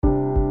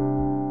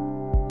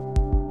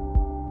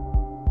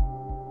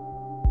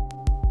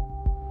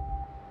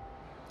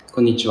こ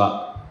んにち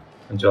は。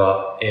こんにち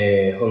は。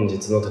本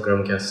日のタクラ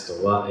ムキャ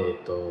ストは、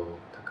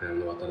タクラ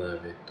ムの渡辺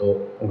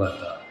と尾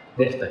形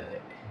で2人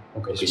でお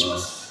送りしま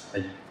す。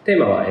はい、テー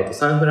マは、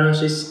サンフラン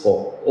シス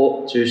コ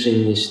を中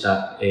心にし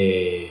た、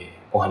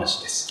お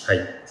話です。はい、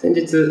先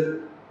日、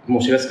も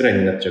う4月くらい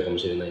になっちゃうかも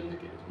しれないんだ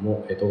けれど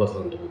も、尾形さ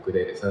んと僕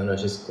でサンフラン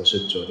シスコ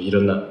出張でい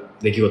ろんな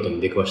出来事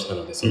に出くわした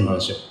ので、その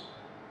話を。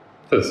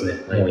そうですね、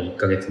はい、もう1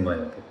ヶ月前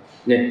だけど。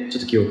ね、ちょ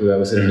っと記憶が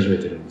薄れ始め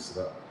てるんです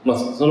が、まあ、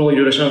その後い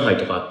ろいろ上海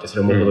とかあって、そ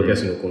れもポッドキャ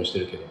ストに録音して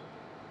るけど、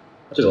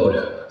ちょっと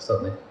そ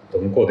うね、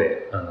向こう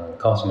で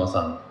川島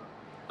さん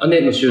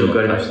姉の収録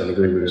ありましたね、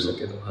Google だ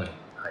けど、はい、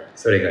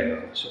それ以外の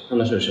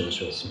話をしま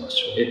しょう。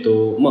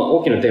まあ、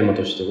大きなテーマ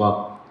として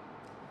は、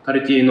カ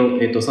ルティエの、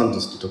サント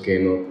スって時計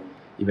の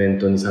イベン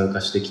トに参加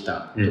してき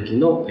た時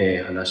の、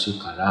話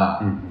か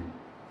ら、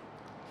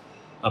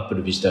アップ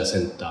ルビジターセ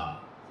ン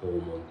ター訪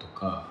問と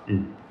か、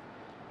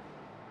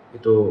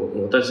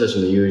私た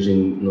ちの友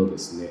人ので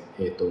すね、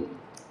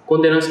コ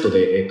ンデナスト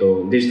で、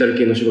デジタル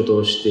系の仕事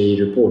をしてい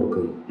るポール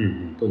君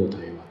との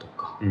対話と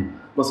か、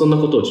まあ、そんな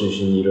ことを中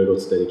心にいろいろお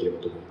伝えできれば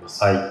と思いま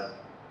す。はい。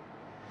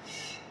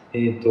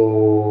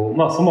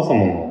まあ、そもそ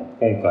も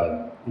の今回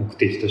の目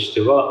的とし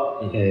て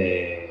は、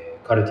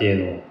カルティエ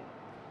の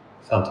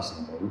サント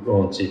スの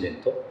ローンチイベン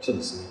トっ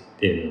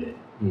ていうので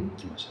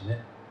来ましたね。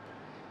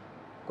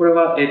これ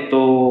は、1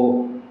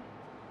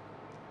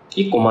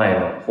個前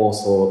の放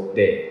送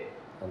で、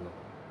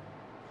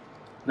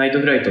ナイ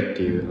トフライトっ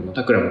ていう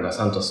タクラムが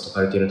サントスと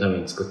カルティエのため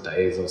に作った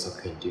映像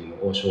作品っていうの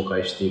を紹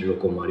介している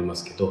録音もありま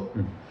すけど、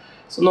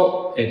そ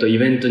の、イ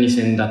ベントに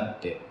先立っ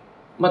て、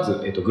まず、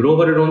グロー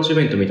バルローンチイ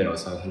ベントみたいなのが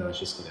サンフラン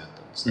シスコであったん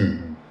です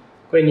ね。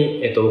これ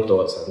に、僕と尾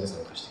形さんで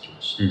参加してき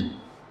ました。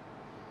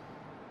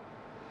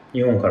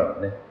日本から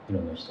もね、いろ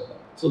んな人が。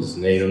そうです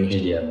ね、いろんなメ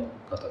ディアの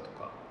方と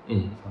か参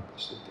加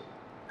してて。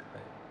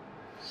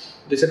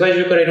で、世界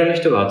中からいろんな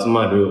人が集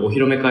まるお披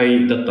露目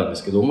会だったんで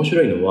すけど、面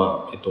白いの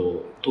は、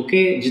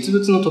実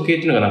物の時計っ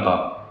ていうのがなん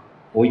か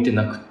置いて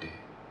なかった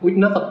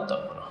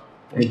のかな。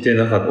置いて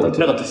なかった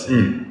ですよ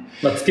ね。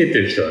まあ、つけて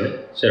る人はね、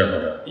ちらほ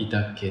らい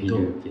たけど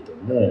も、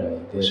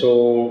シ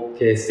ョー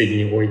ケース的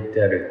に置い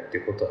てあるって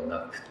ことはな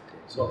くて、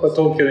これ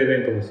東京イ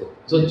ベントも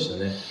そうでした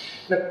ね。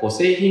なんかこう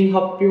製品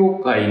発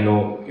表会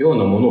のよう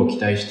なものを期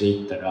待して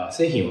いったら、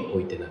製品は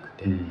置いてなく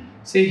て、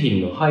製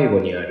品の背後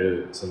にあ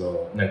る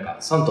なんか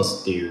サント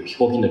スっていう飛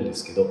行機乗りで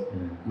すけど、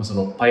まあ、そ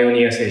のパイオ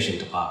ニア精神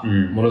とか、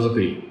ものづく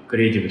り、ク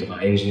リエイティブと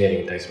かエンジニアリン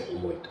グに対する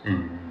思いとか、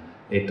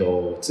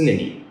常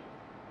に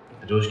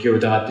常識を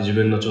疑って自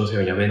分の挑戦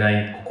をやめな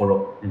い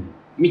心、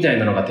みたい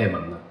なのがテーマ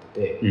になっ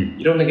てて、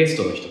いろんなゲス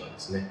トの人がで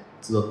すね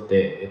集っ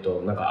て、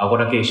なんかアゴ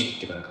ラ形式っ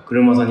ていうか、なんか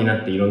車座に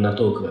なっていろんな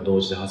トークが同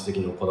時多発的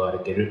に行われ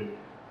てる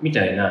み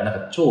たいな、なん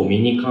か超ミ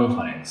ニカンフ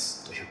ァレン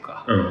スという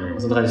か、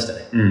そんな感じで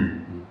した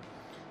ね。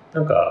な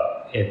ん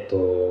か、大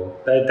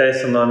体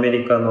そのアメ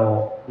リカ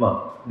の、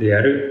で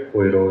やる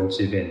こういうローン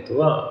チイベント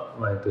は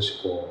毎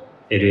年こ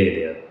う LA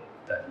でやっ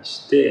たり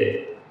し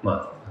て、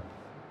ハ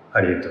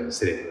リウッドの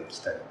セレブが来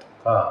たりと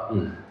か、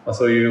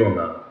そういうよう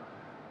な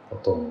こ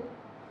と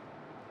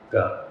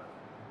が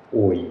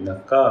多い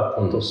中、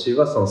今年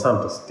はそのサ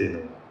ントスっていうの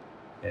が、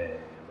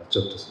ち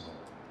ょっと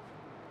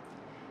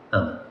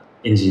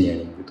エンジニア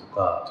リングと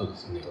か、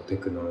テ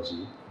クノロジ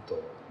ーと、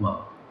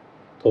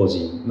当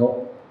人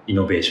のイ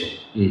ノベーシ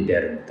ョンであ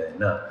るみたい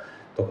な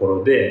とこ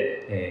ろ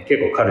で、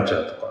結構カルチ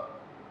ャーとか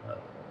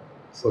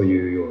そう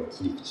いうような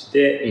切り口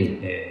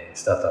で、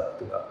スタートアッ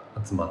プが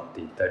集まって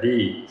いた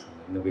り、その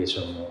イノベーシ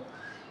ョンの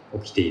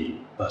起きている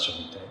場所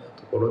みたいな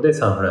ところで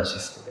サンフランシ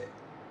スコで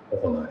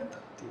行われた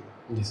っていう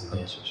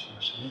話をし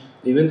ましたね。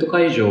イベント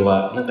会場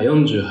はなんか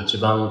48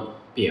番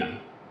ピア、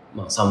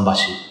桟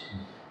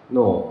橋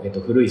の、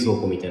古い倉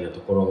庫みたいな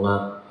ところ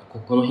が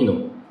この日の、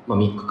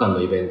3日間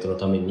のイベントの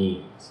ため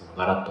に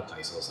ガラッと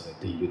改装され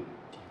ているっていう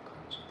感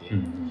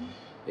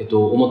じで、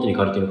表に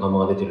カルティの看板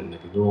が出てるんだ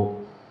けど、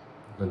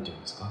なんていう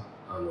んですか、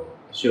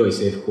白い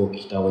制服を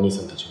着たお兄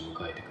さんたちを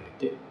迎えてくれ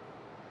て、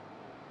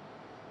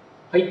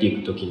入って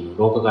いく時の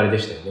廊下があれで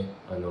したよね。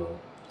ノ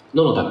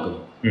ノタックの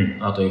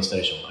アートインスタ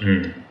レーションがある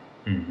みたいな。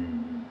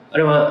あ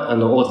れは尾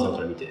形さんか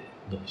ら見て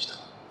どうでした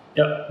か？い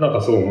や、なん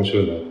かすごい面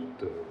白いなと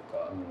いう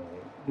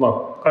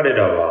か、彼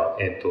らは、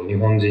日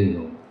本人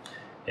の、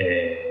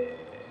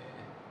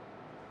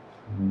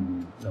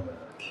名前なんだっ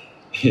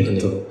け、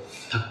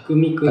たく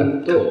みく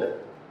んと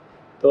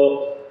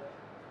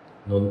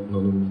の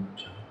のみ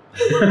ちゃ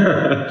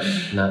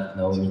んな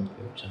おみちゃんみ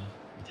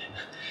た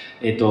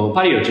いな、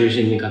パリを中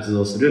心に活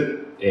動す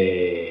る、日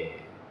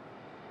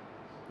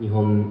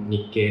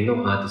系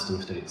のアーティストの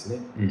2人ですね。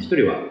1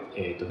人は、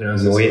フラン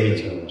スのノエ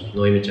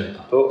ミちゃん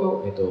と、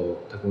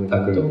たくみく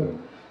んと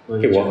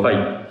結構若い。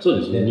そう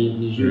ですね、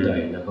20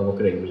代半ば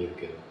くらいに見える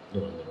けど、ど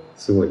うなんだろう。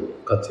すごい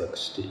活躍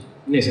している。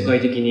ね、世界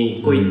的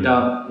にこういっ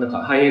たなんか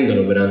ハイエンド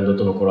のブランド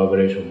とのコラボ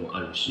レーションもあ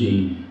る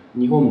し、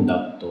日本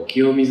だと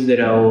清水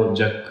寺を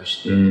ジャック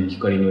して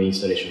光のイン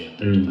スタレーションやっ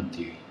たりとかっ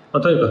ていう、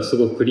とにかくす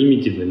ごくプリ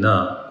ミティブ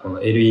なこ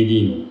の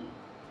LED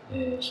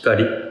の、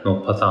光の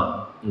パ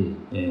ターン、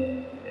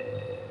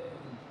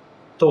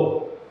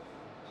と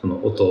そ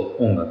の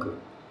音楽、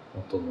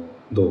音の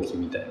動機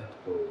みたいなと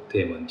ころを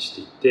テーマにし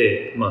てい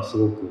て、す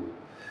ごく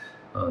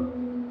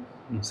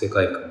世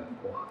界観をこ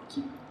うはっ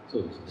きり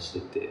して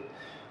て、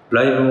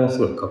ライブもす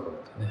ごいかっこよかっ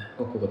たね。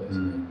かっこよかったです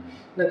ね。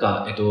なん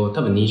か、多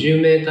分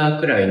20メーター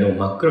くらいの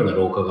真っ黒な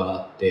廊下があ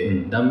っ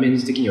て、断面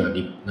図的には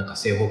なんか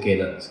正方形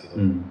なんですけど、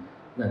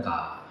なん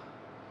か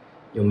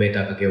4メー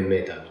ター ×4 メ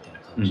ーターみたいな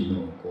感じ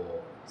の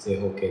こう正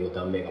方形の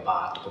断面が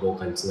バーッと廊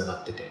下につな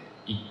がってて、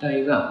一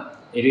体が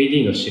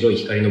LED の白い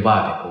光の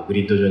バーでこうグ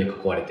リッド上に囲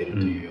われていると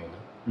いうよ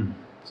うな、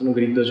その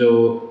グリッド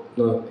上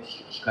の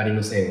光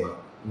の線は、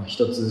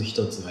一つ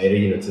一つが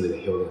LED の粒で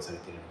表現され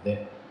ているの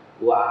で、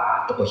う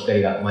わーっとこう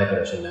光が前か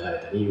ら後ろに流れ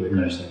たり上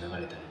から下に流れた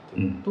りって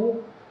いうの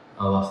と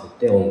合わせ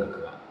て音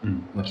楽が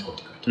聞こえ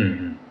てく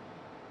る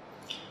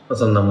と、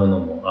そんなもの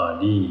もあ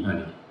り、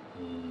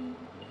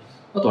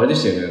あとあれで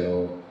した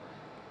よね、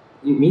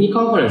ミニ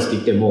カンファレンスって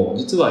言っても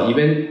実はイ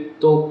ベン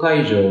ト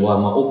会場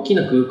は大き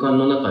な空間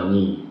の中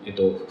に、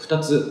2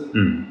つ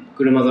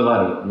車座が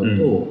あるの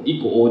と、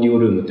1個オーディオ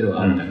ルームっていうの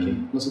があるだけ、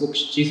すごく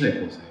小さい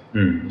構成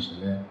でし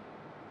たね。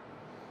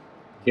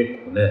結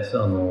構ね、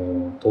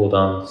登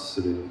壇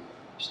し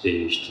て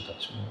いる人た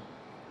ちも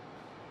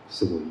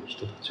すごい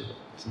人たちが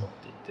集まっ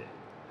ていて、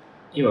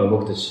今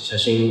僕たち写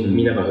真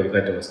見ながら振り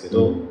返ってますけ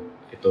ど、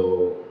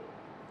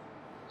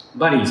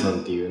バリーさ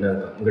んっていうな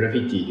んかグラフ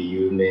ィティで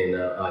有名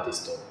なアーティ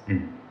スト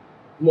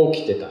も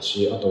来てた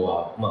し、あと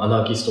は、ア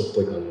ナーキストっ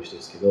ぽい感じの人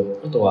ですけど、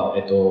あとは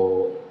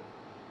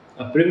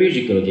Apple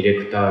Music のディレ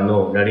クター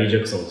のラリー・ジ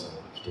ャクソンさん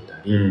が来てた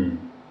り、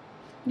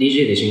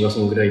DJ でシンガー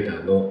ソングライタ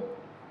ーの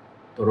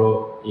ト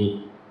ロイ・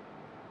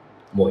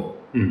モイ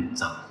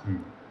さんで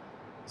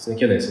すね。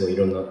去年すごいい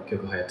ろんな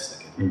曲流行って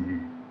たけど、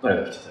彼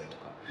が来てたりと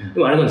か、で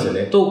もあれなんですよ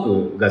ね、ト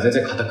ークが全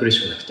然堅苦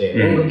しくなくて、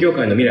音楽業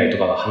界の未来と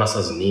かは話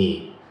さず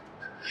に、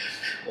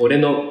俺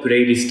のプ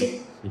レイリスト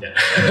みたいな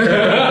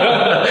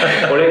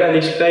俺が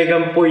西海岸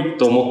っぽい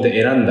と思って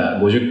選んだ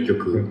50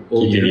曲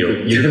をゆ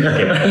るくか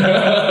け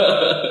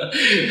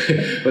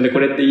でこ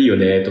れっていいよ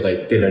ねとか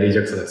言ってラリー・ジ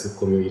ャクソンがツッ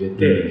コミを入れ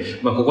て、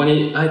ここ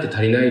にあえて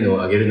足りないの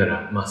をあげるな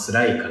らス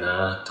ライか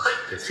なとか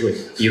言ってすごい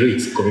緩い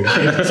ツッコミが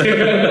入って楽しか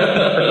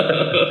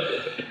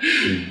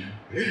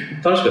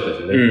ったで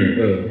すよね。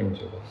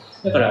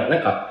だからな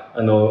んか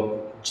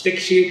知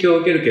的刺激を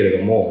受けるけれ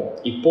ども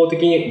一方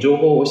的に情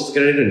報を押し付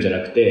けられるんじゃ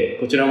なくて、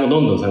こちらも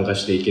どんどん参加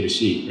していける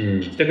し、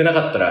聞きたくな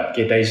かったら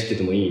携帯いじって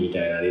てもいいみ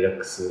たいなリラッ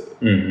クス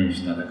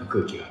したなんか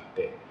空気があっ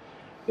て、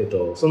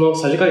その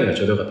さじ加減が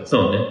ちょうどよかったです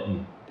ね。そうね、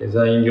デ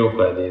ザイン業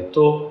界でいう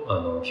とフ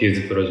ュー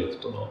ズプロジェク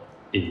トの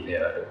インで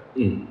ある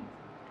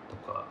と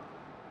か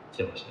来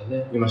てました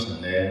ね。いまし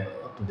たね。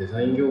あとデ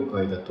ザイン業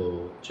界だ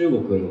と中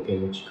国の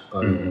建築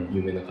家の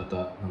有名な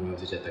方、名前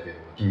忘れちゃったけど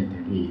来てた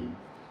り、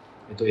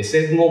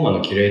SF モーマ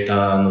のキュレータ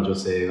ーの女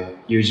性が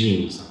ユージ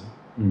ーンさ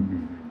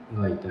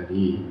んがいた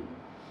り、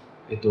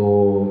ス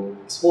ポ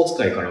ーツ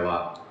界から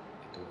は、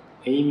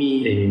エイ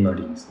ミー・マ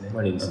リンですね。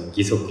マリンさん、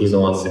義足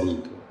のアスリ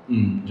ート、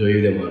女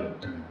優でもある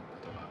という方が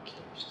来た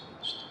りして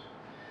ました。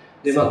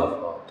で、サーファーと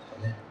か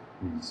ね、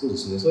そうで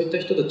すね。そういった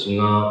人たち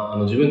が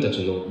自分た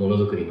ちのもの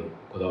づくりの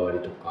こだわり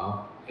と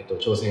か、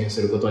挑戦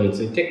することに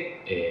つい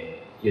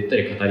て、ゆった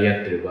り語り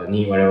合ってる場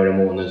に我々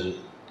も同じ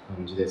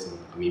感じでその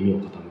なんか耳を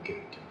傾けるっ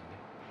ていう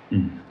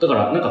だか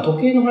らなんか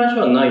時計の話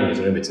はないんで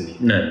すよね、別に。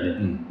ないね。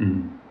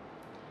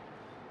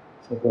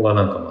そこが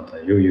なんかまた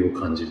余裕を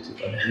感じるという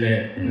か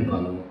ね。な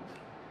んか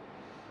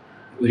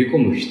売り込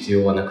む必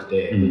要はなく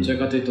て、どちら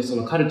かというとそ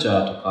のカルチ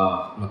ャーと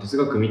か、哲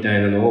学みた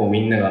いなのを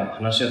みんなが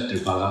話し合って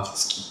る場が好き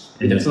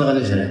みたいな、そんな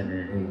感じでしたね。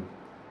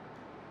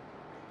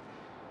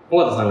尾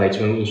形さんが一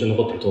番印象に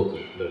残ってるトーク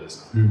どれで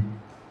すか？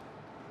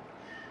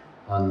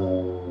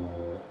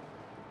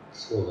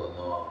そうだな、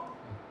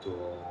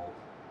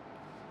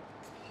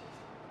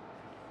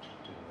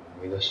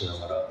思い出しな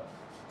がら、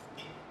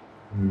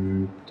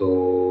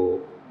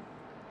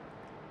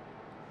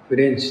フ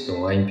レンチ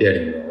とワインペアリ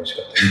ングが美味し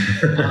かっ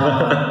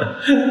た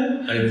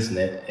あれです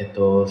ね、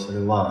それ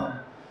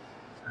は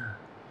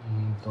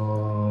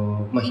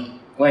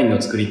ワイン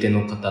の作り手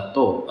の方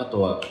と、あ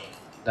とは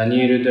ダニ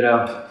エル・ドゥ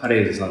ラ・ファ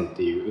レーズさんっ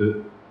てい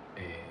う、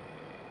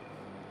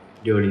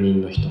料理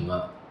人の人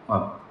が、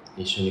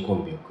一緒にコ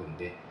ンビを組ん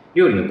で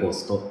料理のコー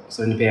スと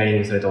それにペアリン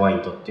グされたワイ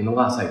ンとっていうの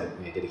が最後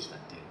に出てきたっ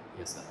ていう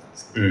やつだったんで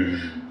すけど、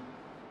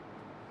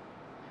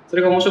そ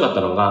れが面白かっ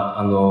たの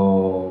が、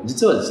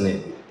実はです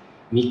ね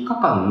3日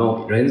間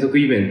の連続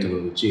イベント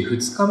のうち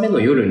2日目の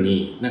夜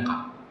になん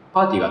か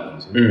パーティーがあったん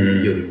ですよね、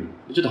夜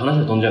ちょっと話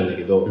が飛んじゃうんだ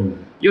けど、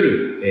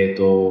夜、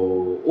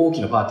大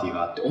きなパーティー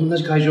があって、同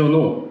じ会場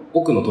の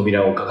奥の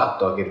扉をガガッ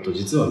と開けると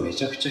実はめ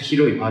ちゃくちゃ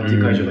広いパーティ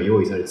ー会場が用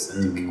意されてたっ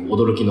ていう、結構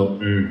驚きの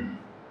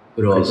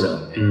フロアプラ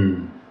ン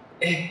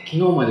で、昨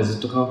日までず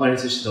っとカンファレン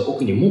スしてた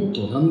奥にもっ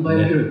と何倍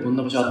も広いこん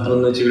な場所あったの、3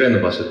分の1ぐらいの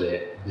場所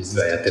で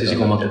実はやってたんだ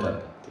縮こまってたんだって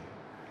い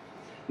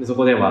う。でそ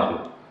こで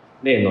は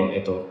例の、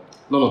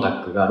ノノタ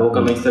ックが廊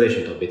下のインスタレーシ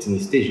ョンとは別に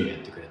ステージをやっ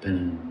てくれたり、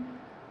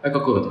あれか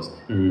っこよかったです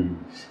ね、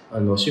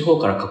四方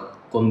から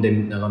囲んで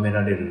眺め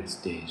られる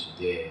ステージ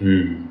で、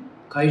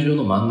会場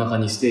の真ん中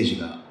にステージ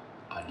が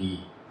あ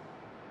り、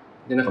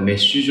でなんかメッ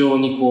シュ状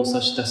に交差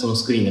したその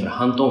スクリーンだから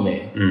半透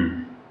明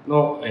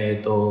の、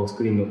ス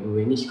クリーンの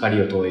上に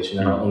光を投影し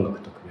ながら音楽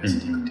と組み合わせ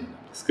ていくっていう、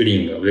スク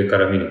リーンが上か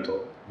ら見る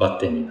とバッ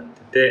テンになっ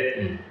て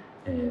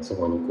て、そ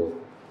こにこ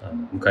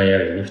う向かい合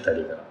うように2人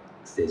が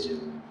ステージを向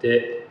い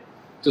て、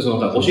ちょっと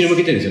なんかお尻向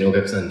けてるんですよね、お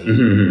客さんに。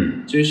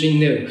中心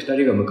で2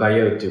人が向か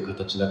い合うっていう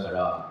形だか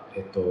ら、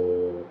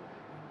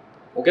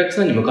お客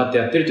さんに向かって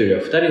やってるというよ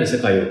りは2人の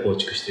世界を構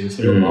築してる、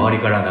それを周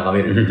りから眺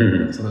めるみたい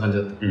な、そんな感じ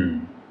だった。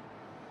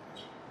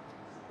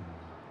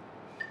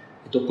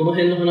この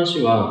辺の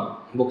話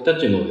は僕た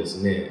ちので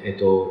すね、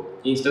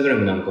インスタグラ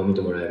ムなんかを見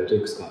てもらえるとい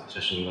くつか写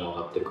真が上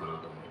がってるかなと思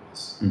いま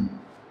す。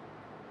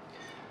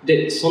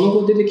で、その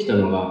後出てきた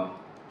のが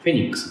フェ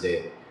ニックス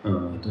で、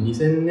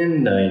2000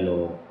年代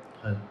の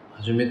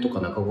初めとか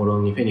中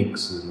頃にフェニック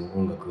スの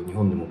音楽、日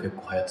本でも結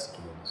構流行ってたと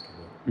思うんですけ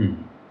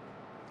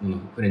ど、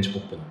フレンチポ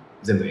ップの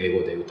全部英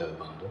語で歌う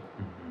バンド。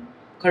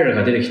彼ら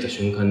が出てきた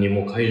瞬間に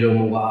もう会場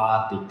も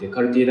わーっていって、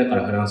カルティエだか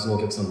らフランスのお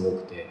客さんも多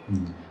くて、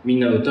みん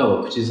な歌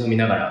を口ずさみ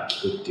ながら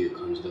聴くっていう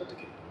感じだった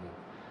けれども、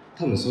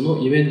多分そ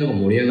のイベントが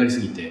盛り上がり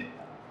すぎて、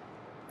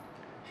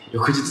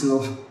翌日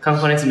のカン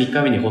ファレンス3日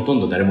目にほと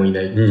んど誰もい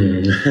ないって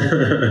いう、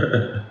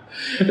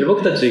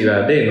僕たち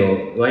が例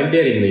のワインペ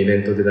アリングのイベ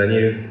ントでダニ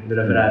エル・ド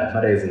ゥラ・フ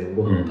ァレーズの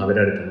ご飯を食べ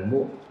られたの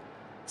も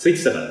空い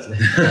てたからですね。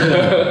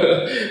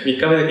3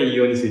日目だけ異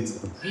様に空いてた。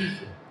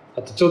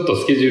あとちょっと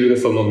スケジュール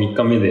がその3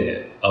日目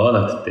で合わ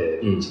なく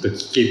て、ちょっと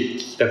聞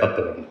きたかっ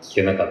ただけど聞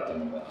けなかったの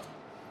が、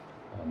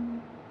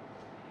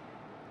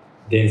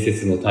伝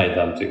説の対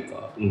談という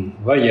か、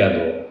ワイヤー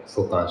ドを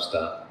創刊し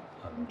た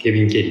ケ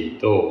ビン・ケリー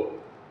と、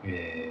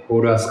ホ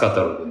ールアースカ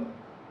タログの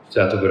スチ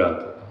ュアート・ブラン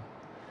トが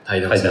対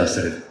談す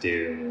るって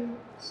いう、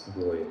す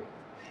ごい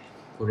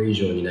これ以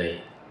上にな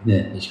い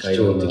西海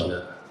岸的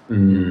な、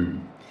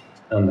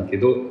なんだけ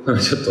どち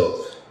ょっと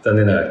残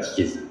念ながら聞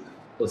けず、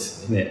そうで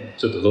すね。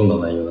ちょっとどんな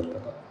内容だった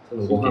か。そ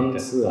のご飯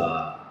ツ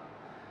ア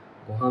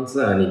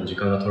ーに時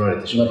間が取られ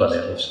てしまいまし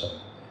た。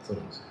そう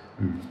なんですよ。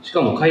し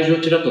かも会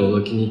場ちらっと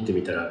覗きに行って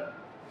みたら、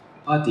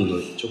パーティーの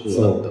直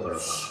後だったから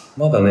か。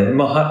まだね、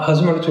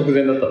始まる直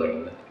前だったんだけど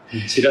ね。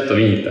ちらっと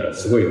見に行ったら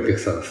すごいお客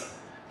さんで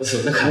す。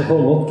そう、なんかこ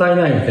こもったい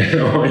ないみたい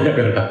な思いな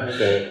がら。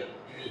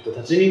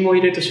立ち見も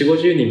入れると4、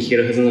50人聞け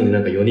るはずなので、な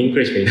んか4人く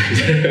らいしかいないみ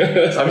た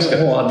いな。寂しかっ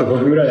た。もうあと5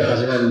分ぐらいで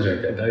始まるんじゃな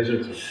いか。大丈夫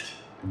かなって。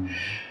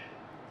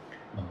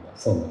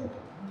そんなこと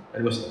あ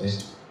りましたね。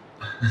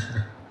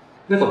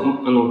なんか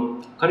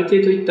カルティ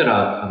エといった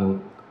ら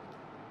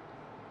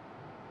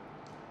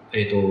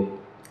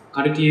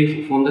カルテ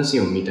ィエフォンダシ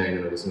オンみたいな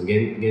ので、その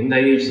現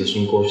代エイジと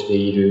進行して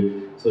い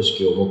る組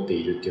織を持って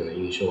いるっていうよう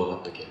な印象があ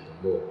ったけれ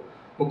ど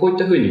も、こういっ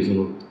たふうにそ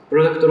のプ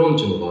ロダクトローン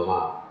チの場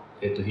が、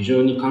非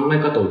常に考え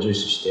方を重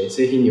視して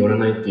製品によら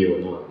ないってい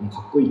うようなもう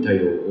かっこいい態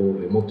度を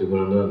持っているブ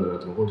ランドなんだな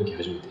というのをこの時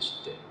初めて知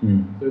って、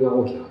それが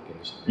大きな発見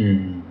でした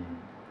ね。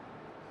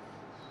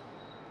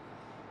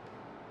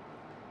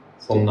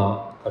そん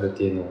なカル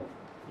ティエの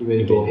イ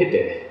ベントを経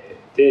て、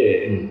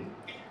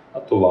あ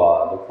と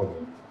はどこに行っ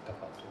た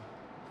か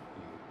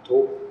とい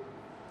うと、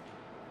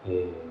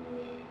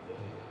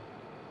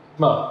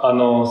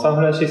サン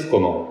フランシスコ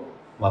の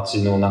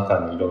街の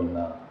中にいろん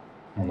な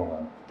ものがあ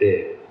っ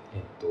て、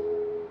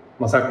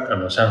さっき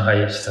上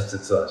海視察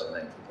ツアーじゃな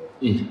い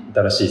け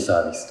ど、新しい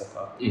サービスと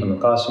か、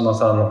川島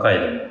さんの回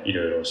でもい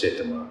ろいろ教え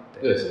てもらって、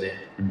そうですね。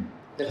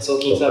なんか送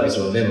金サービス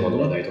のメモの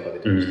話題とか出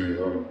てましたけ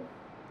ど、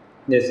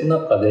でその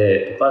中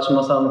で川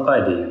島さんの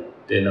回で言っ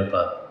てな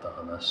かった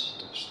話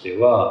として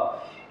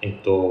は、上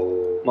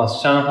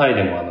海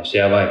でもシ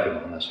ェアバイクの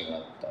話があ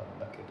ったん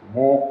だけど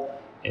も、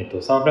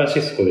サンフランシ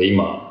スコで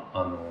今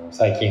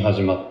最近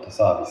始まった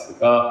サービス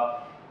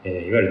が、いわ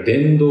ゆる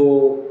電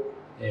動、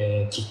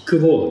キック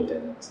ボードみたい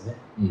なやつね、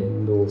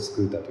電動ス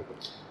クーターというか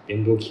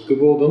電動キック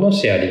ボードの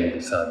シェアリン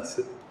グサービ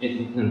ス、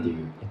なんてい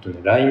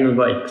う、ライム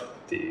バイクっ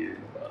ていう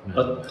の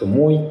が、あと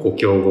もう一個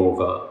競合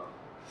が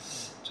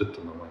ちょっ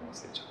と名前忘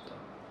れちゃっ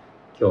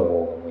た、競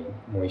合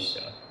がもう一社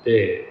あっ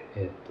て、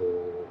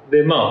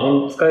で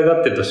使い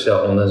勝手として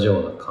は同じよ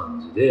うな感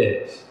じ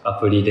でア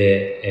プリ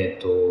で、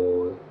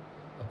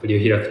アプ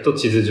リを開くと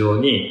地図上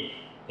に、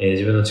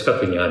自分の近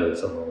くにある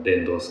その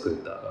電動スク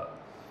ーターが、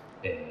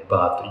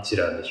バーッと一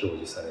覧で表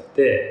示され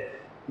て、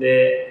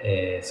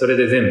で、それ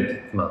で全部、例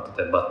え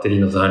ばバッテリー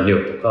の残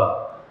量と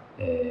か、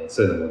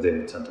そういうのも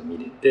全部ちゃんと見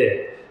れ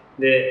て、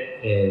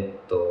で、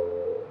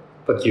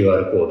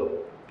QR コード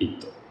をピッ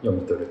と読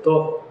み取る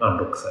とアン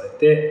ロックされ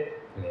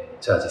て、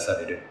チャージさ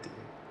れるっていう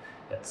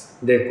やつ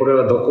で、これ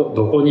はど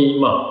こに、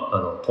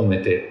止め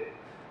て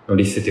乗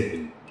り捨ててもい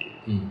いってい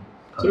う、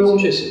それは面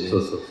白いですよ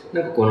ね。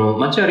なんかこの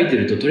街歩いて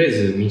ると、とりあえ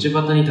ず道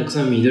端にたく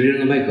さん緑色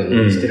のバイクが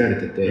乗り捨てられ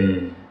てて、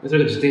それ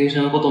が自転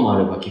車のこともあ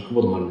ればキック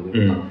ボードもあるんだ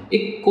けど、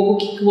ここ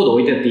キックボード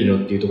置いてあっていい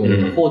のっていうところ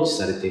に放置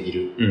されてい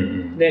る、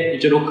で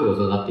一応ロック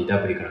がかかっていてア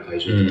プリから解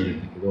除できる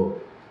んだけど、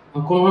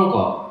このなん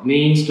かメ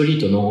インストリー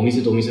トのお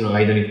店とお店の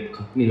間に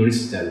勝手に乗り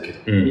捨ててあるけ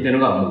ど、みたいな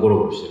のがもうゴロ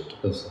ゴロしてる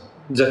と。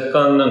若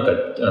干なんか帰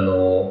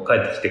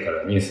ってきてか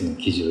らニュースの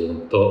記事を読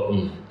むと、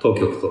当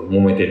局と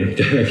揉めてるみ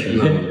たいなけ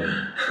ど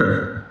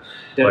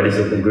ね、割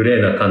とグレ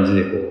ーな感じ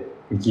でこ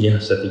う見切り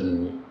発車的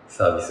に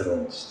サービスロ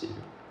ーンチしている。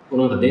こ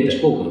のなんか電池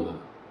交換が。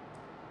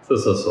そう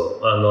そうそ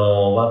う。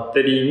バッ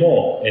テリー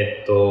も、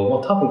も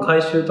う多分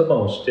回収とか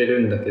もして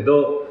るんだけ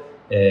ど、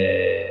チ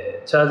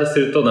ャージす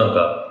るとなん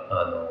か、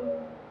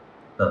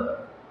なんだろ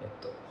う、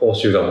報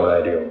酬がもら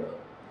えるような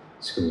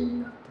仕組み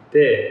になっ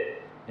て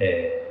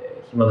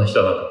て、暇な人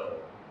はなんか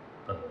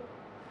こう、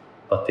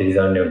バッテリー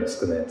残量の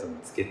少ないやつを見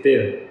つけ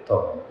て、多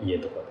分家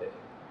とかで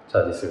チ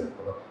ャージするのか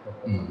な。わ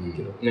かんない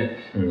けど。ね、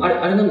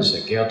あれなんでし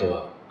たっけ？あと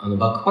は、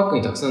バックパック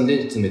にたくさん電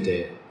池詰め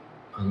て、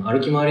歩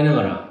き回りな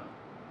がら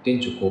電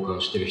池を交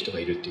換してる人が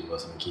いるっていう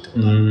噂も聞いたこ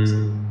とあるんですけ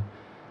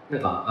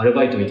ど、なんかアル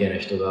バイトみたいな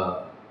人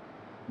が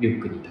リュ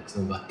ックにたく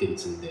さんバッテリー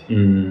積ん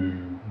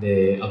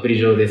で、でアプリ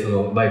上でそ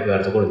のバイクがあ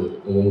るところ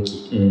に赴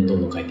きど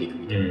んどん変えていく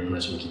みたいな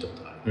話も聞いたこ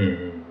とがあ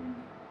る。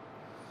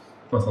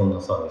まあそんな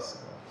サービ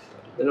ス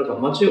がなんか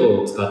街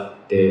を使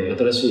って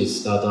新しい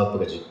スタートアップ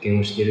が実験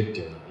をしているって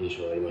いうような印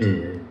象がありました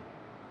ね。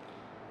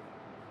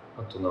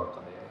あとなんか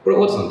ね、これ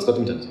尾形さん使っ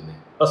てみたんですよね。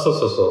そう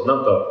そうそう。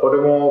なんかこ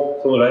れも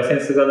そのライセ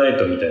ンスがない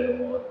とみたいなの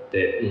もあっ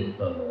て、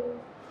なん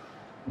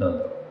だ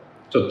ろう、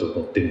ちょっと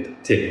乗ってみたっ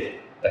ていう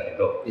だけ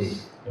ど、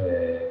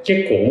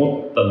結構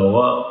思ったの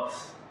は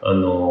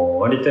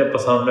割とやっぱ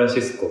サンフラン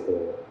シスコ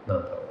こうな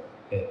んだろう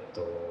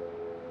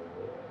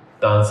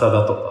段差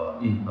だとか、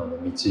道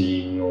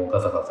の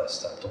ガサガサ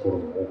したところ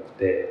も多く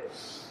て、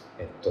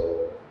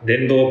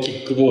電動キ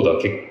ックボード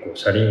は結構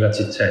車輪が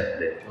ちっちゃいの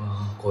で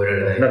越えら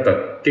れない。なんか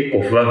結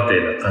構不安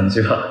定な感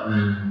じは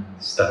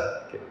した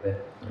けどね。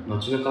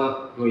街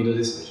中の移動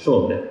ですね。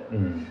そうね。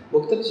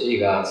僕たち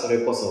がそ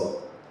れこ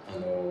そ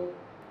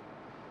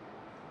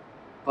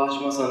川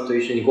島さんと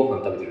一緒にご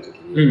飯食べてる時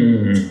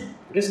に、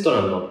レスト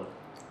ランの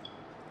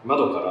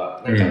窓か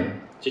らなんか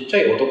ちっちゃ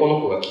い男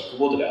の子がキック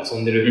ボードで遊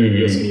んでる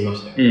様子見ま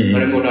したよ。あ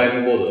れもラ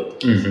イブボードだった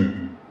気がする。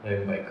ライ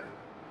ブバイク。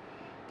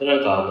でなん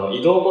か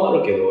移動もあ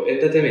るけどエン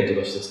ターテインメン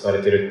トとして使わ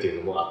れてるってい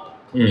うのもあ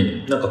った。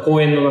なんか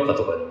公園の中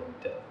とかにも置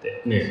いてあっ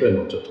て、そういう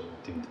のをちょっと乗っ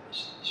てみたり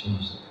しま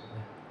した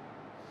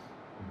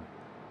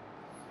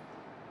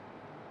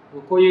けど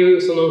ね。こうい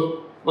うそ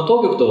の、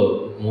当局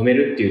と揉め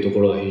るっていうと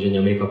ころが非常に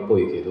アメリカっぽ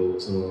いけど、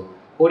その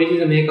法律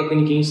で明確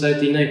に禁止され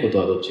ていないこと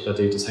はどっちか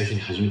というと最初に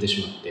始めて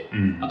しまって、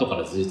後か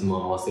ら辻褄を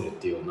合わせるっ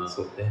ていうような、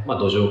土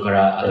壌か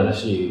ら新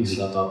しいス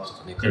タートアップと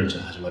かね、カルチャ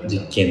ーが始まる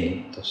実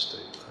験都市とい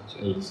う感じ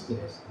がいいですね。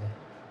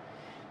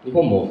日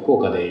本も福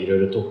岡でいろい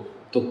ろ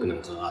特区なん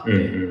かがあって、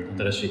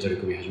新しい取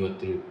り組み始まっ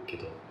てるけ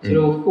ど、それ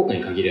を福岡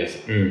に限ら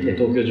ず、で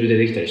東京中で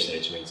できたりしたら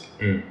一番いいんです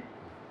けど、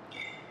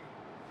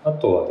あ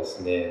とはで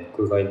すね、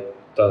僕が言っ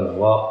たの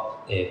は、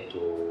エ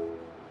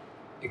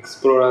ク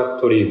スプロラ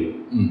トリウ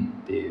ム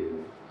っていう、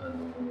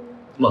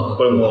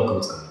これも博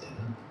物館みたいな。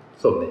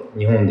そうね、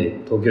日本で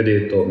東京で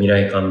いうと未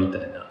来館みた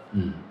いな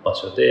場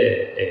所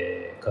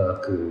で、科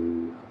学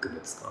博物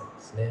館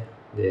ですね。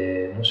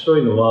で面白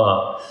いの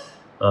は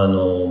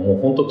も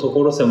う本当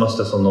所狭し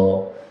とそ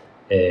の、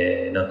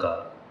なん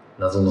か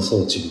謎の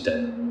装置みたい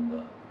なもの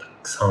がた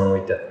くさん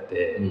置いてあっ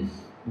て、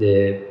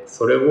で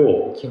それ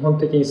を基本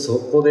的にそ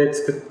こで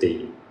作ってい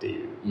るって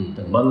いう、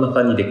真ん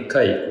中にでっ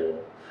かいこ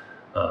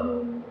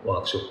うワ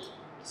ークショップ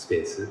スペ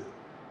ース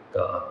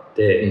があっ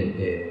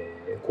て、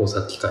工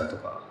作機械と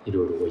かい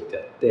ろいろ置いて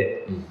あっ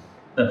て、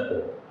なんかこ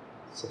う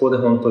そこで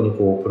本当に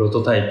こうプロ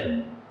トタイピン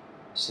グ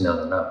しな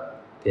がら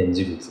展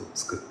示物を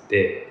作っ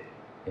て、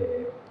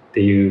っ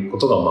ていうこ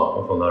とが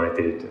行われ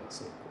ているっていうのは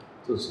す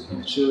ごくそうです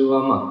ね。普通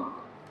は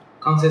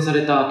完成さ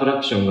れたアトラ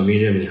クションがミュー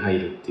ジアムに入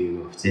るっていう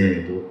のは普通だ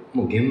けど、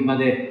もう現場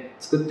で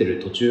作って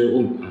る途中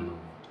を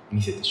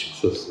見せてしま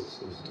う。そうで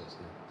すね。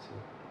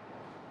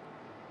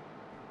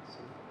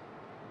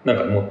なん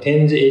かもう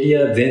展示エリ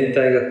ア全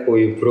体がこう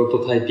いうプロ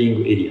トタイピ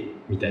ングエリ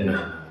アみたい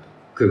な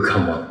空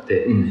間もあっ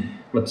て、ち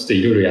ょっと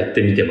いろいろやっ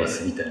てみてま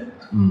すみたいな、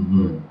フ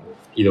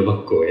ィードバ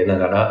ックを得な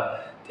が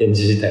ら展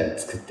示自体を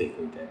作ってい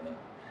くみたいな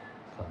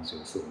感じ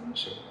がすごい面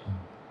白い、こ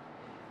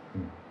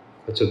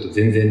れちょっと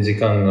全然時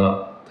間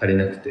が足り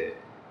なくて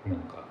なん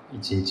か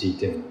一日い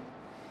ても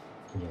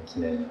気が気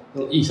ないな。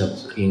いい作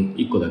品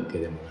1個だけ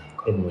でもなん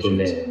か面白い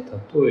ですね。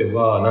例え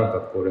ばなんか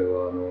これ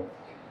は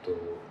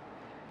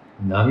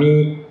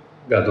波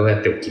がどうや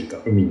って起きるか、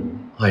海の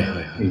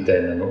みた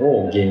いなの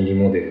を原理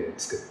モデルで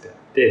作ってあっ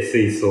て、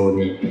水槽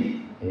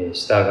に、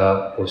下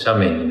がこう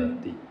斜面になっ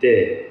てい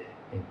て、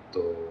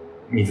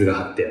水が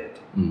張ってある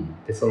と、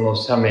でその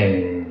斜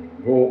面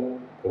を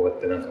こうや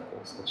ってなんか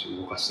こう少し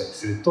動かしたり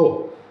する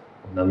と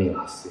波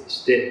が発生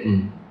して、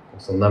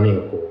その波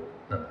がこ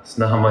うなんか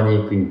砂浜に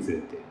行くにつれ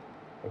て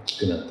大き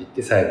くなっていっ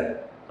て最後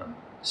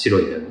白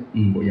い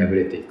波、こう破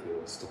れていく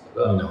様子と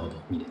かが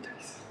見れたり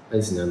する。あれ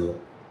ですね、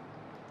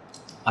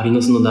アリ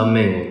の巣の断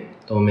面を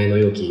透明の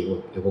容器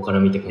を横から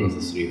見て観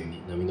察するよう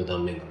に波の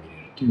断面が見れ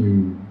るとい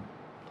う、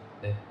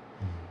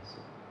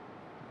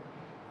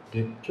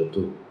でちょっと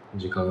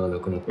時間がな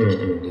くなってき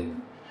たので、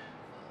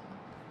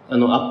ア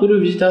ップル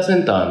ビジターセ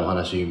ンターの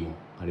話も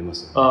ありま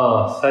す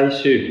よね。最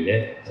終日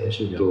ね。最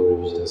終日アップ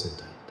ルビジターセン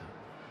ター行っ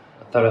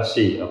た。新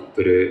しいアッ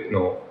プル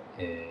の、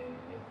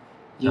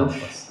キャンパ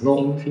スの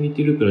インフィニ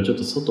ティループのちょっ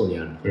と外に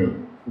あるのかな、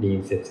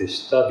隣接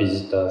したビ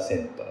ジターセ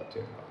ンターと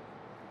いうの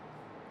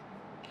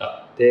が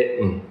あっ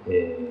て、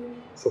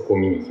そこを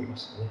見に行きま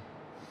したね。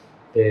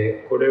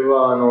でこれ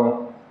は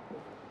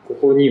こ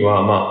こに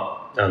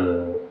は、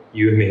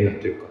有名な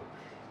というか、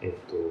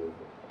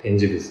展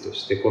示物と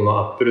してこの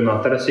アップル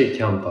の新しい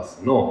キャンパ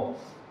スの、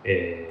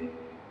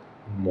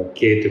模型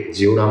というか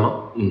ジオラ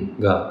マ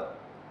が、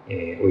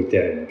置いて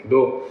あるんだけ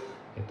ど、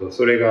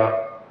それ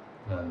が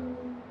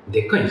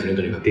でっかいんですね。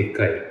とにかくでっ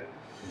かい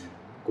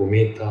5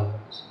メーター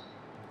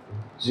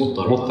もっ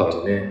とあ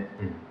るね、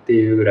って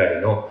いうぐら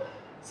いの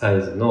サ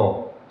イズ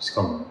の、し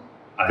かも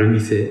アルミ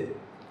製、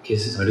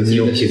アル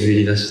ミを削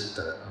り出し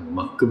た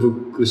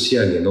MacBook 仕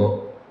上げ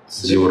の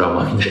ジオラ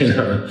マみたい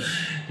な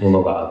も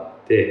のがあっ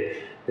て、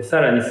でさ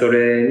らにそ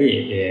れ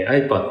に、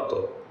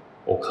iPad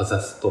をか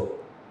ざすと、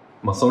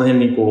その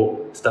辺に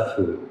こうスタッ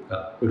フ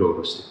がうろう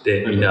ろし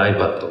てて、みんな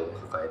iPad を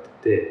抱え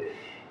て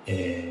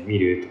て、見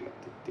るとかって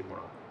言っても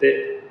らっ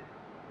て、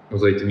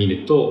覗いてみ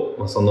る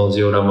と、その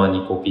ジオラマ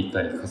にこうぴっ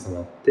たり重な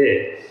っ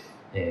て、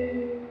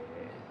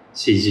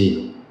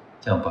CG の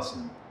キャンパス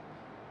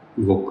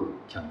の動く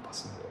キャンパ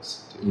スの様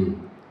子っていうの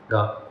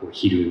が、こう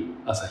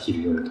朝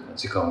昼夜とか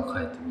時間を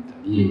変えてみた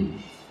り、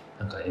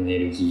なんかエネ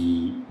ル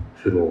ギ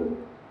ーフロ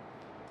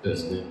ーで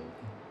すね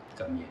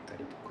が見えた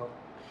りとか。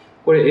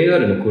これ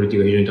AR のクオリティ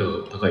が非常に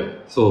高い。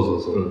そう、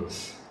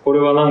これ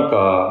はなん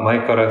か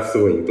前からす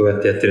ごいどうや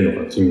ってやってる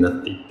のか気になっ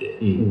ていて、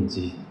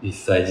実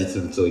際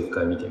実物を一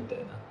回見てみたい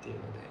なっていう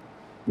ので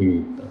見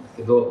に行ったんです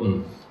けど、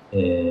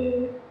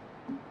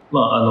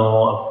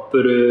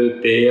Apple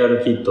って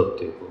AR キットっ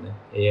ていうこうね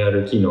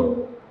AR 機能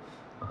を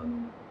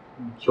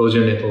標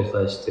準で搭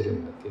載してる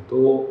んだけ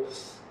ど、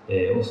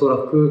おそら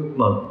く、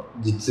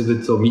実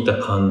物を見た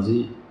感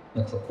じ、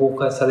なんか公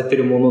開されて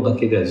るものだ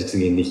けでは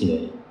実現できな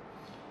い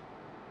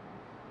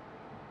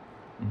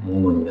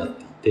ものになっ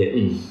て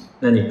いて、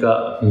何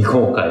か未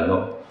公開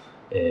の、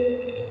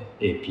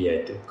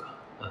API というか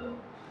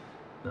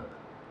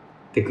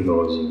テク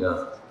ノロジー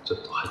がちょ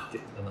っと入って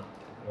るんだなっ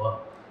ていうの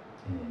は、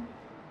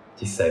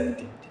実際見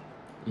てみて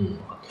分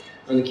かっ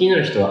た。気にな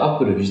る人は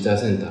Apple ビジター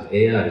センター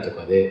AR と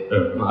かで、ア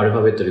ルフ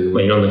ァベットで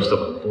いろんな人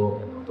がね動画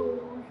あ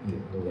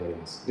り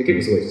ます。で結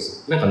構すごいで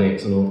す。なんかね、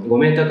その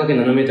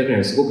 5m×7m くらい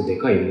のすごくで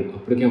かい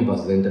Apple キャンパ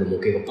ス全体の模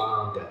型がバ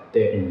ーンってあっ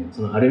て、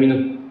そのアルミの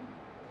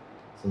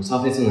そのサー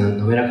フェスの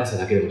滑らかさ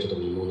だけでもちょっと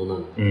見ものな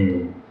んだけど、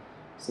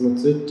その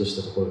ツルッと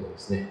したところにで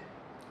すね、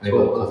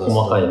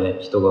細かいね、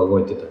人が動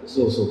いてたり、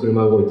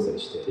車が動いてたり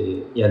し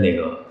て、屋根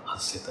が外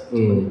せたりとか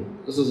ね、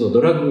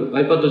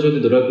iPad 上で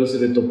ドラッグす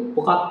ると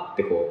ポカっ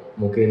てこ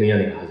う模型の屋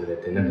根が外れ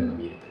て中が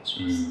見えたり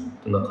します。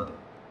中で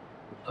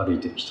歩い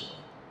てる人が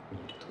見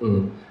えると、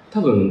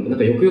多分なん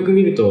かよくよく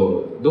見る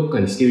とどっか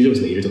にスティーブ・ジョブ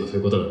ズがいるとかそうい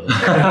うことなんだ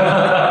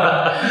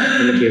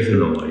そんな気がする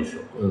のもありそ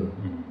う。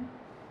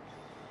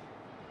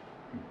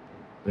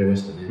ありま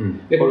したね。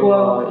でここ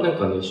はなん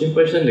かね心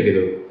配したんだけど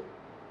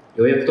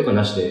予約とか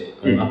なしで、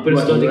Apple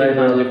Store 的な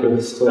感じでこ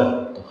うスト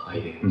アと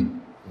入れると、で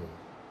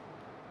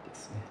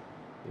すね。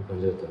いう感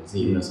じだったので、ぜ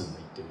ひ皆さんも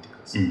行ってみてくだ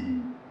さい。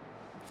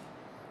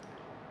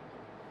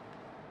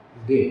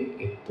で、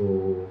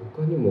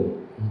他にも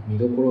見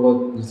どこ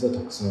ろが実は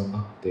たくさん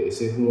あって、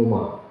SF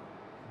も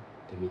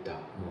で見た、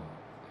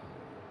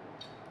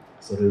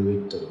ソレルウ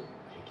ィットの壁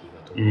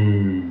画とか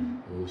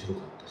面白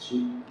かった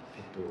し、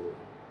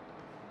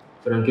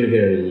フランケルギ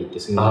ャラリーに行って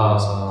杉野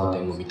さんの個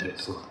展を見たり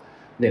とか、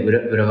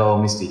裏側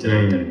を見せていた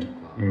だいたりとかあ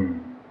ったんで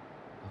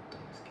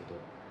すけど、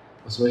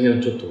その辺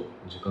はちょっと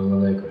時間が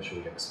ないから省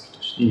略する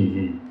として、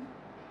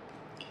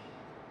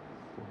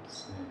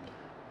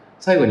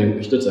最後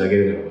に一つ挙げ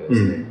るならばで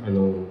すね、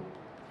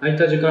空い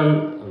た時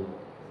間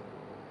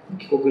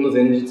帰国の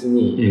前日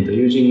に、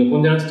友人のコ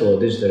ンテナツと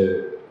デジタ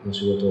ルの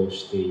仕事を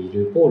してい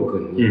るポール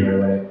君に我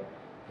々、なん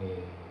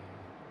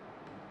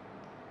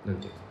ていうの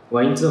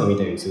ワインツアーみ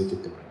たいに連れてっ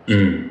てもらいまし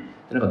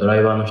た。なんかドラ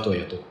イバーの人を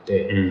雇っ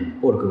て、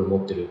ポール君が持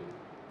ってる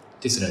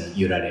テスラ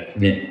に揺られ、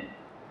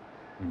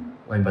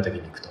ワイン畑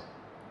に行くと。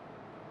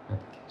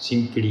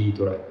シンプリー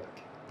ドライブだっ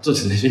け？そう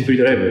ですね、シンプリ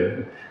ードライ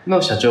ブの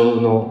社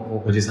長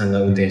のおじさんが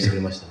運転してく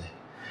れましたね。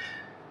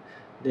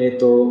でい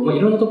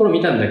ろんなところ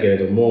見たんだけれ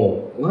ど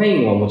も、ワ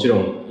インはもちろ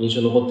ん印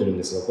象残ってるん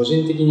ですが、個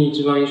人的に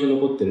一番印象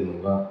残ってる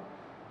のが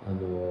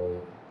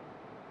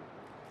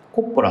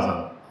コッポ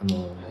ラ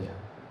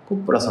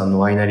さんの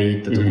ワイナリ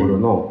ー行ったところ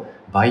の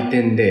売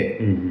店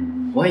で、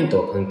ワイン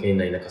とは関係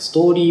ないなんかス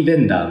トーリーベ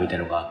ンダーみたい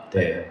なのがあっ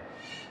て、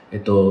ジ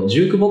ュ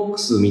ークボック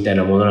スみたい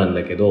なものなん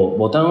だけど、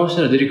ボタンを押し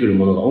たら出てくる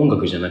ものが音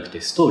楽じゃなくて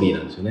ストーリー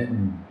なんですよね。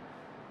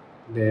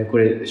でこ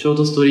れショー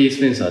トストーリース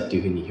ペンサーってい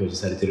う風に表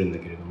示されてるんだ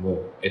けれど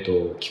も、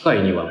機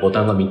械にはボ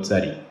タンが3つあ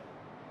り、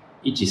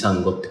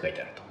135って書い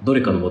てあると。ど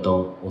れかのボタン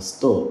を押す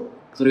と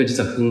それが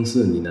実は分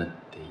数になって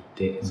い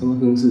て、その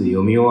分数で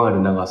読み終わ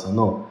る長さ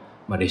の、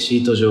レシ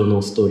ート上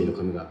のストーリーの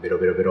紙がベロ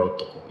ベロベロっ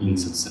とこう印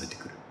刷されて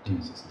くるっていう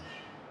やつですね。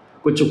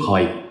これ超か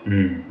わいい。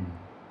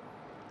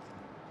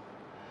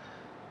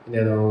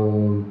でこ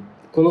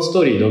のス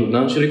トーリー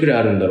何種類くらい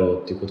あるんだろ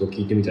うっていうことを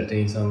聞いてみたら、店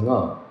員さん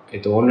が、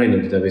オンラインの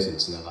データベースに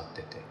つながっ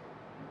てて、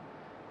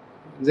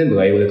全部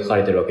が英語で書か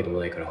れてるわけでも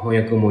ないから翻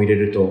訳も入れ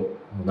るとも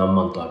う何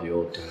万とある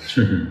よって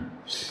話を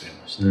してくれ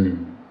ました、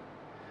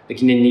で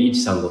記念に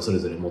135それ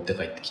ぞれ持って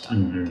帰ってきたっ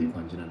ていう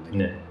感じなんだけ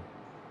ど、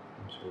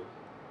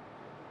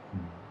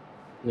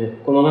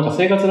このなんか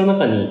生活の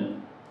中に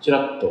ち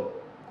らっ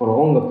とこ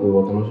の音楽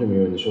を楽しむ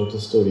ようにショート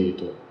ストーリー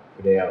と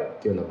触れ合うっ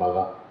ていうような場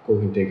がこうい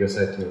うふうに提供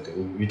されているのって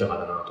豊か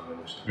だなと思い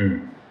ました、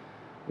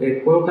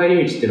でこの帰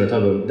り道っていうのは多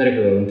分誰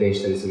かが運転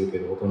したりするけ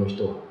ど他の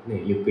人は、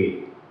ね、ゆっく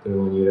り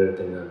車に揺られ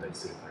たりなんだり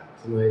するから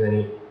その間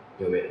に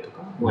読めると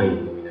かワイン飲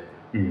みながら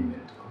読める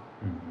とか、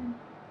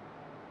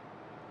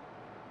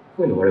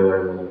こういうの我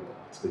々もなんか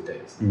作りたい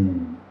ですね。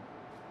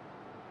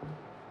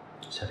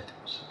しゃれて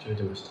ました。しゃれ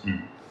てました。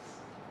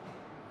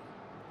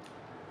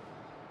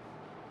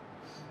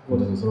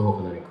私もその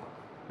他何か、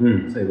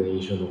最後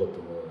に印象に残った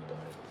ものなどあ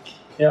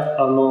れば。いや、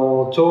ち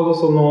ょうど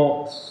そ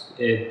の、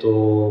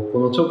こ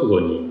の直後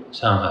に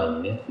上海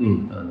にね、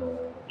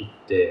行っ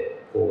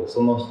て、こう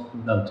その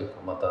なんていうか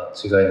また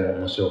違いも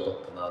面白かっ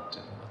たなって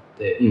いうのがあっ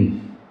て、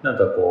なん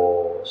か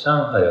こう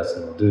上海はそ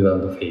の Do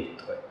and Fail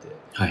とか言って、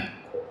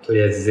こうと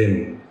りあえず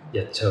全部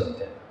やっちゃうみ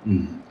たい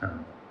な、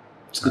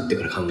作って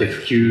から考える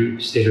普及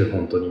してる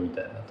本当にみ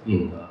たいなとこ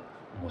ろが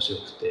面白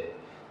くて、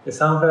で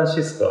サンフラン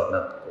シスコは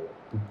なんかこ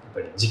うやっぱ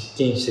り実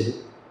験してるっ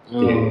て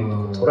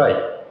いうトライ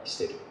し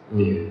てるっ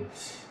ていう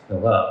の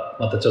が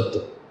またちょっと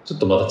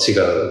また違うです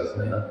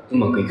ね、う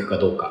まくいくか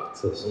どうか、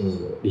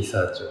リサ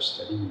ーチをし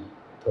たり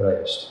トラ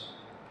イをしてる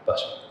場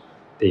所っ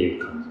てい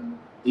う感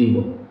じ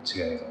の、この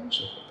違いが面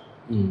白かっ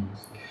た、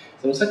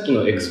そのさっき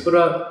のエクスプロ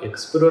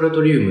ラ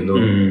トリウムの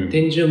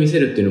展示を見せ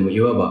るっていうのもい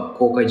わば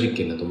公開実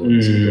験だと思うん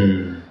ですけど、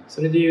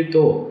それで言う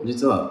と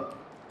実は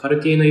カ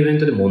ルティエのイベン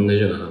トでも同じ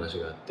ような話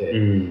があって、な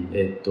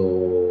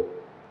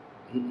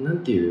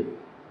んていう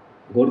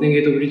ゴールデンゲ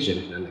ートブリッジじゃ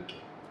なくてなんだっけ、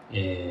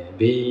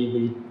ベ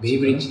イブ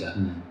リッジだ、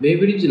ベイ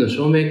ブリッジの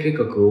照明計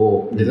画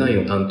をデザイ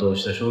ンを担当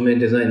した照明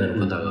デザイナー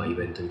の方がイ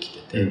ベントに来て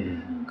て、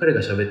彼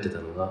が喋ってた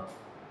のが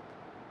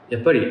や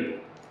っぱり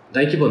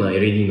大規模な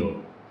LED の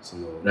そ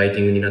のライテ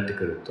ィングになって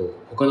くると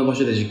他の場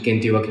所で実験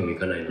っていうわけにもい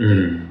かないの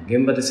で、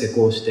現場で施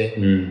工して、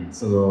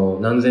その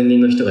何千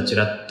人の人がち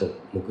らっと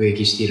目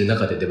撃している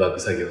中でデバッグ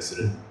作業をす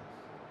るっ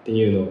て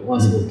いうの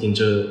はすごく緊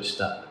張し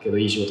たけど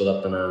いい仕事だ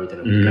ったなみたい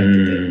なのを振り返って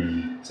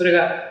て、それ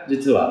が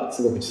実は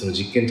すごくその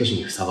実験都市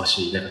にふさわ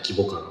しいなんか規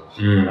模感を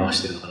表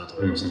しているのかなと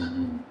思いました。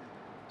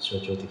象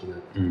徴的な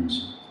都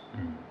市。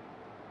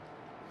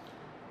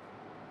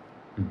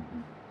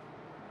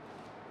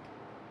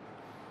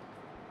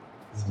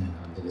そんな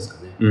感じです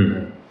かね。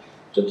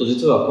ちょっと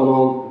実はこ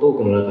のトー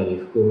クの中に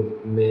含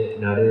め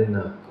られ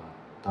なかっ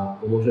た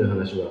面白い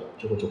話は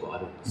ちょこちょこあ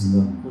るんです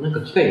が、なんか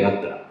機会があ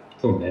ったら、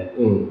他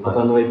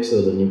のエピソ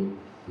ードに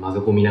混ぜ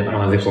込みながら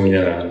話して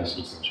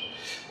いきまし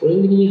ょう。個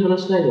人的に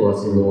話したいのは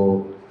そ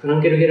の、フラ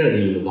ンケルギャラ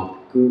リーのバッ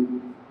ク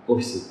オフ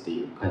ィスって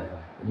いう、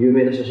有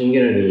名な写真ギ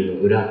ャラリー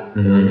の裏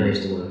に案内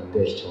してもらっ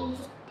て、貴重な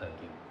体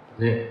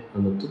験。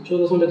ちょ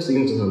うどその時杉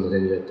本さんの展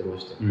示やってま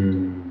したけど、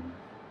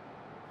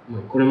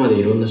これまで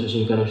いろんな写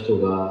真家の人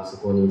がそ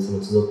こにそ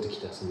の集って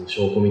きたその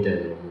証拠みたい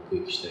なのを目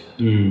撃したりだ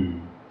とか、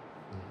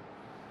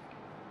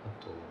あ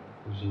と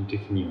個人的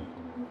にはこ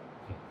の、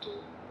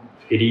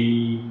フェ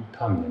リー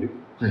ターミナル、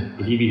フ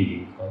ェリービルデ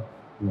ィン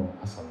グの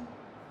朝の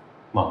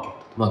マー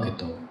ケッ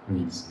トい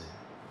いですね。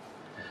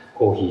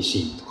コーヒーシ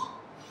ーンとか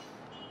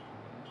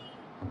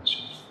話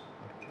も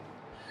あるけど、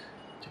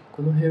じゃ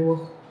この辺は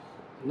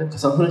なんか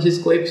サンフランシ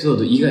スコエピソー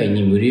ド以外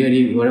に無理や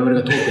り我々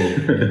がト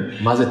ーク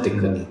に混ぜて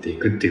い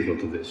くっていう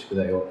ことで宿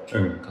題を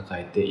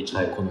抱えて一応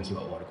この日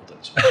は終わること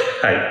にしまし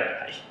た。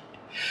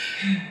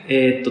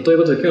という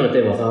ことで今日の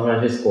テーマはサンフ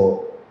ランシス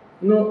コ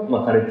の、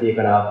カルティエ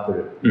からアッ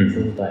プル、そ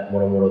の他も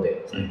ろもろ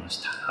でございまし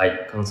た。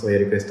感想や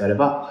リクエストあれ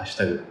ば、ハッシュ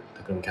タグ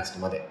タクロムキャスト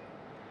まで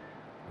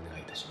お願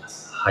いいたしま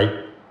す。よ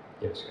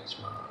ろしくお願いし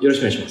ます。よろし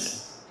くお願いしま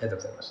す。ありがと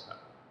うございました。